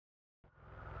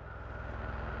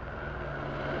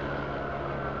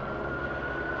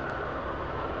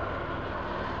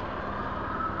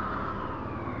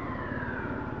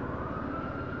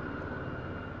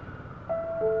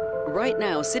Right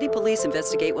now, city police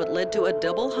investigate what led to a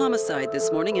double homicide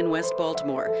this morning in West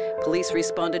Baltimore. Police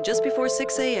responded just before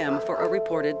 6 a.m. for a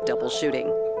reported double shooting.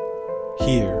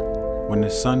 Here, when the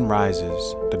sun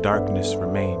rises, the darkness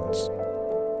remains.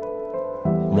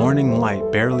 Morning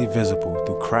light barely visible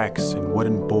through cracks in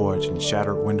wooden boards and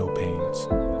shattered window panes.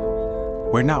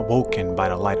 We're not woken by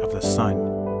the light of the sun,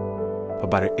 but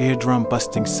by the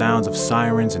eardrum-busting sounds of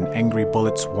sirens and angry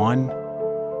bullets one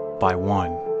by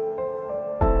one.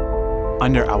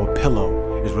 Under our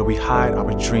pillow is where we hide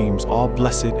our dreams, all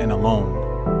blessed and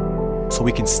alone, so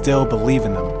we can still believe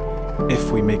in them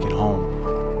if we make it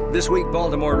home. This week,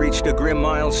 Baltimore reached a grim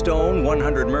milestone,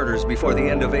 100 murders before the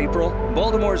end of April.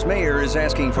 Baltimore's mayor is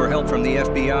asking for help from the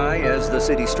FBI as the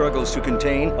city struggles to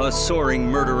contain a soaring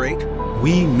murder rate.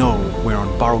 We know we're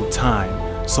on borrowed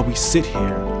time, so we sit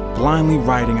here, blindly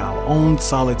writing our own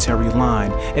solitary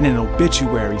line in an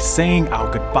obituary, saying our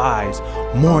goodbyes,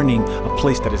 mourning a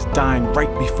place that is dying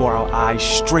right before our eyes,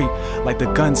 straight like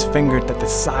the gun's finger that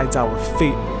decides our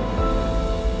fate,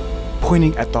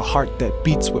 pointing at the heart that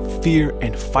beats with fear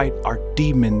and fight our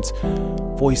demons,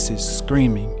 voices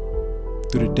screaming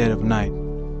through the dead of night.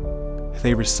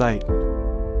 They recite,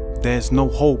 there's no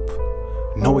hope,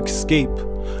 no escape,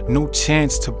 no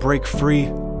chance to break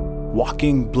free.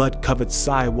 Walking blood-covered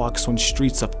sidewalks on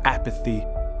streets of apathy.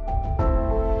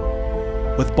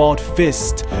 With balled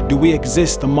fist, do we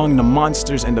exist among the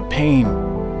monsters and the pain?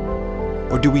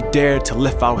 Or do we dare to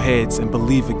lift our heads and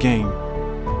believe again?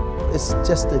 It's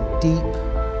just a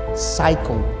deep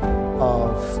cycle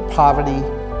of poverty,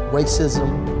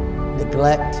 racism,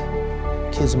 neglect,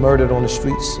 kids murdered on the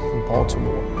streets in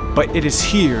Baltimore. But it is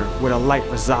here where the light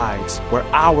resides, where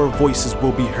our voices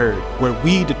will be heard, where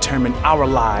we determine our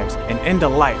lives, and in the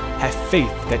light have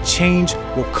faith that change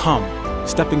will come,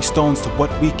 stepping stones to what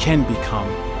we can become.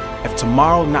 If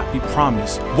tomorrow not be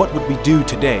promised, what would we do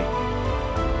today?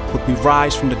 Would we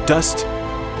rise from the dust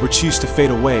or choose to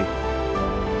fade away?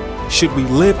 Should we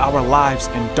live our lives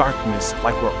in darkness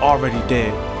like we're already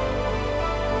dead?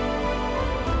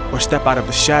 Or step out of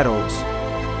the shadows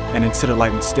and into the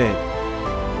light instead?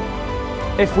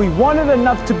 If we want it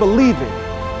enough to believe it,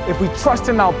 if we trust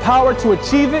in our power to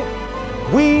achieve it,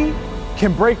 we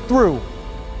can break through.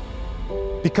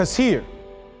 Because here,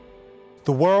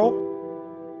 the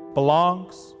world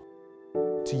belongs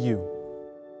to you.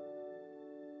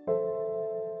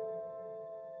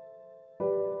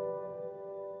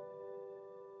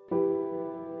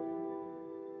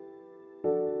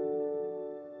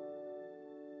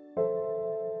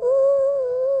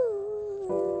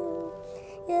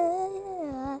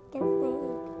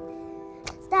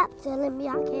 Stop telling me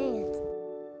I can't.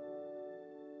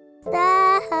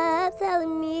 Stop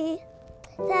telling me,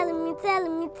 telling me,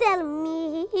 telling me, telling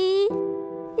me.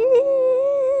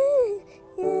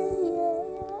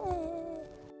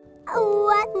 Oh,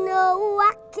 I know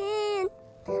I can.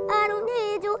 I don't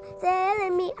need you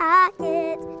telling me I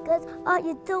can't. Cause all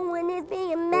you're doing is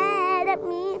being mad at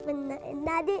me for nothing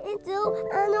I didn't do.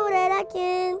 I know that I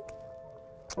can.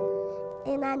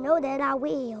 And I know that I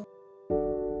will.